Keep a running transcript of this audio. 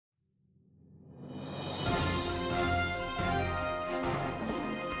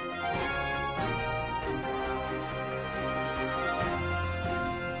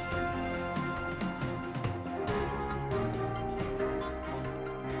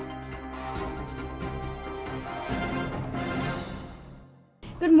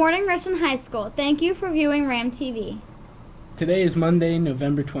Good morning, Richland High School. Thank you for viewing RAM TV. Today is Monday,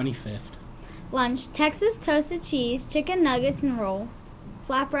 November 25th. Lunch: Texas toasted cheese, chicken nuggets and roll,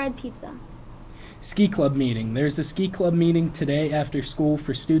 flatbread pizza. Ski club meeting. There's a ski club meeting today after school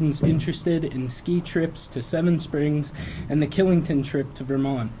for students interested in ski trips to Seven Springs and the Killington trip to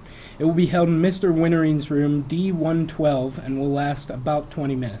Vermont. It will be held in Mr. Wintering's room D112 and will last about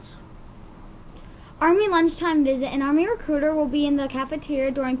 20 minutes. Army lunchtime visit. An Army recruiter will be in the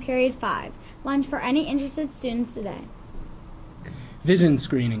cafeteria during period 5. Lunch for any interested students today. Vision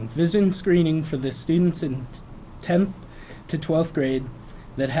screening. Vision screening for the students in 10th to 12th grade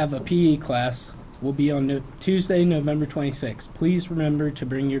that have a PE class will be on Tuesday, November 26th. Please remember to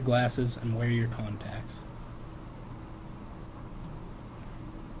bring your glasses and wear your contacts.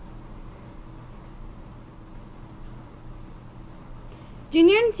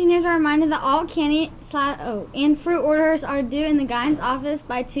 Junior and seniors are reminded that all candy and fruit orders are due in the guidance office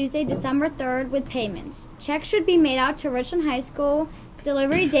by Tuesday, December 3rd with payments. Checks should be made out to Richland High School.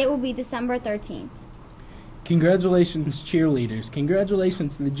 Delivery date will be December 13th. Congratulations, cheerleaders.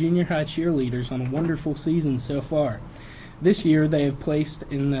 Congratulations to the junior high cheerleaders on a wonderful season so far. This year they have placed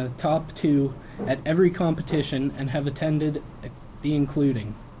in the top 2 at every competition and have attended the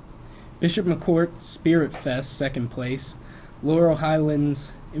including Bishop McCourt Spirit Fest, 2nd place, Laurel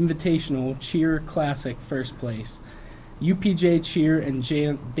Highlands Invitational Cheer Classic, 1st place, UPJ Cheer and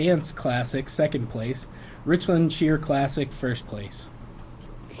Dance Classic, 2nd place, Richland Cheer Classic, 1st place.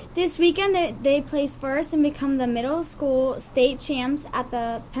 This weekend, they place first and become the middle school state champs at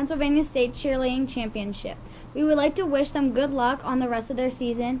the Pennsylvania State Cheerleading Championship. We would like to wish them good luck on the rest of their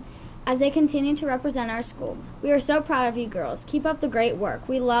season as they continue to represent our school. We are so proud of you girls. Keep up the great work.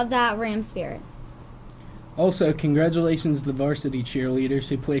 We love that Ram spirit. Also, congratulations to the varsity cheerleaders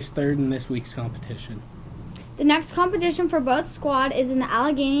who placed 3rd in this week's competition. The next competition for both squad is in the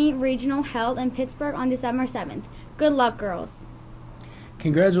Allegheny Regional held in Pittsburgh on December 7th. Good luck, girls.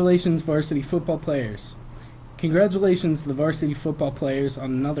 Congratulations, varsity football players. Congratulations to the varsity football players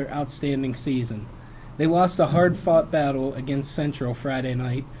on another outstanding season. They lost a hard-fought battle against Central Friday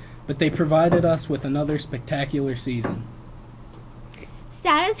night, but they provided us with another spectacular season.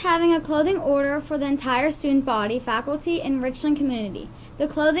 STAT is having a clothing order for the entire student body, faculty, and Richland community. The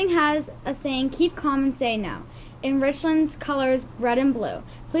clothing has a saying, "Keep calm and say no," in Richland's colors, red and blue.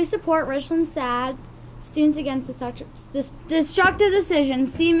 Please support Richland STAT students against destructive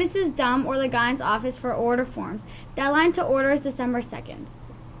decisions. See Mrs. Dumb or the guidance office for order forms. Deadline to order is December 2nd.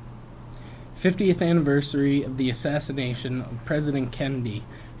 50th anniversary of the assassination of President Kennedy.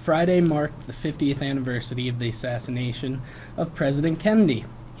 Friday marked the 50th anniversary of the assassination of President Kennedy.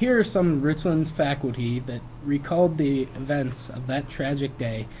 Here are some of Richland's faculty that recalled the events of that tragic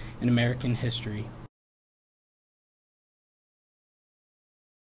day in American history.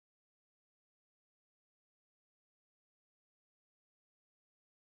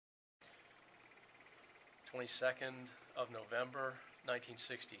 November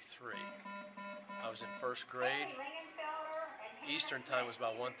 1963. I was in 1st grade. Eastern time was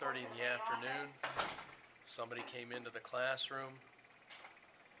about 1:30 in the afternoon. Somebody came into the classroom,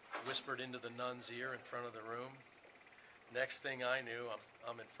 whispered into the nun's ear in front of the room. Next thing I knew,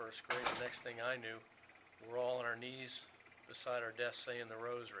 I'm in 1st grade, the next thing I knew, we're all on our knees beside our desks saying the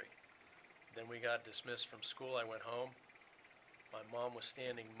rosary. Then we got dismissed from school. I went home. My mom was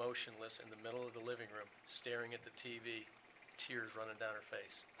standing motionless in the middle of the living room, staring at the TV, tears running down her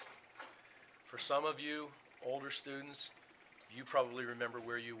face. For some of you, older students, you probably remember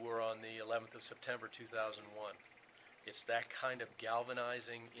where you were on the 11th of September 2001. It's that kind of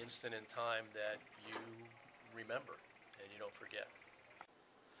galvanizing instant in time that you remember and you don't forget.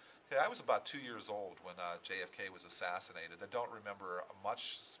 Yeah, I was about 2 years old when JFK was assassinated. I don't remember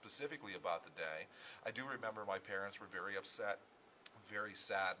much specifically about the day. I do remember my parents were very upset, very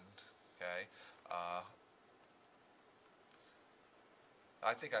saddened. Okay,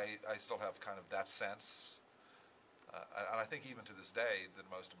 I think I still have kind of that sense, and I think even to this day that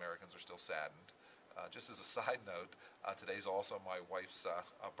most Americans are still saddened. Just as a side note, today's also my wife's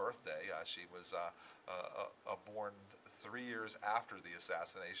birthday. She was born 3 years after the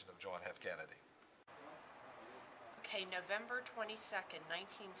assassination of John F. Kennedy. Okay, November 22nd,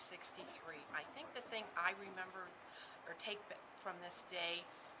 1963. I think the thing I remember or take from this day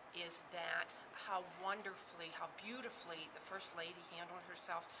is that how wonderfully, how beautifully the First Lady handled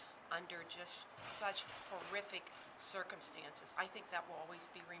herself under just such horrific circumstances. I think that will always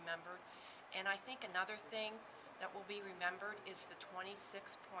be remembered. And I think another thing that will be remembered is the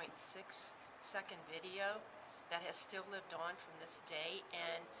 26.6-second video that has still lived on from this day.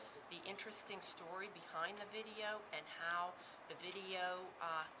 And the interesting story behind the video and how the video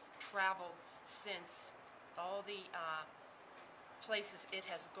traveled since all the places it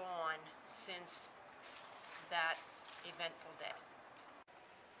has gone since that eventful day.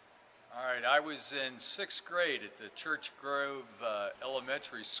 All right, I was in 6th grade at the Church Grove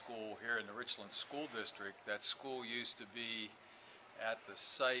Elementary School here in the Richland School District. That school used to be at the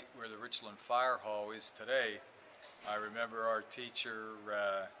site where the Richland Fire Hall is today. I remember our teacher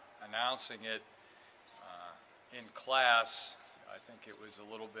announcing it in class. I think it was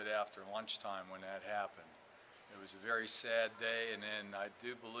a little bit after lunchtime when that happened. It was a very sad day, and then I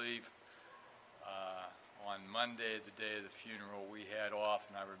do believe on Monday, the day of the funeral, we had off,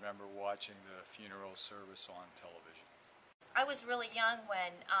 and I remember watching the funeral service on television. I was really young when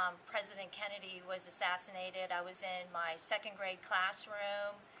President Kennedy was assassinated. I was in my 2nd grade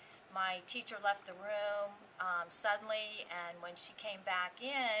classroom. My teacher left the room suddenly, and when she came back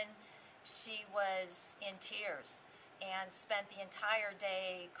in, she was in tears and spent the entire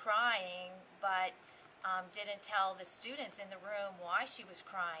day crying, but didn't tell the students in the room why she was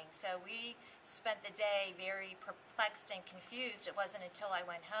crying. So we spent the day very perplexed and confused. It wasn't until I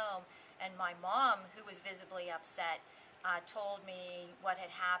went home and my mom, who was visibly upset, told me what had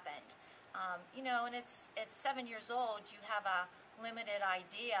happened. You know, and at 7 years old, you have a limited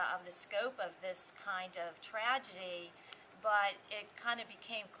idea of the scope of this kind of tragedy, but it kind of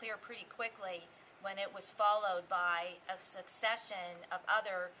became clear pretty quickly when it was followed by a succession of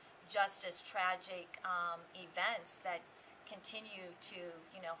other just as tragic events that continue to,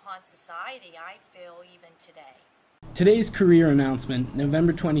 haunt society, I feel, even today. Today's career announcement,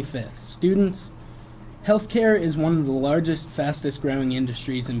 November 25th. Students, healthcare is one of the largest, fastest growing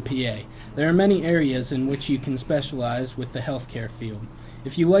industries in PA. There are many areas in which you can specialize with the healthcare field.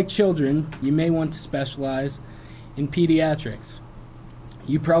 If you like children, you may want to specialize in pediatrics.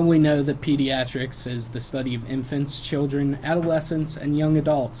 You probably know that pediatrics is the study of infants, children, adolescents, and young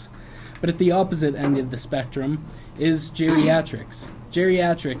adults. But at the opposite end of the spectrum is geriatrics.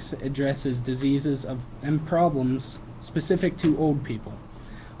 Geriatrics addresses diseases and problems specific to old people.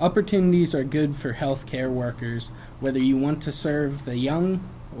 Opportunities are good for healthcare workers, whether you want to serve the young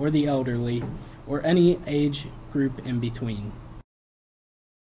or the elderly, or any age group in between.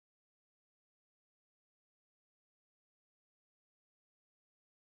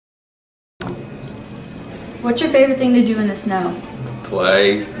 What's your favorite thing to do in the snow?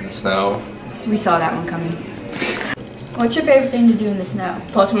 Play in the snow. We saw that one coming. What's your favorite thing to do in the snow?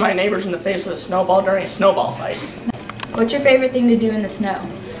 Punch my neighbors in the face with a snowball during a snowball fight. What's your favorite thing to do in the snow?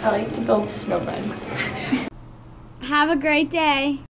 I like to build snowmen. Have a great day.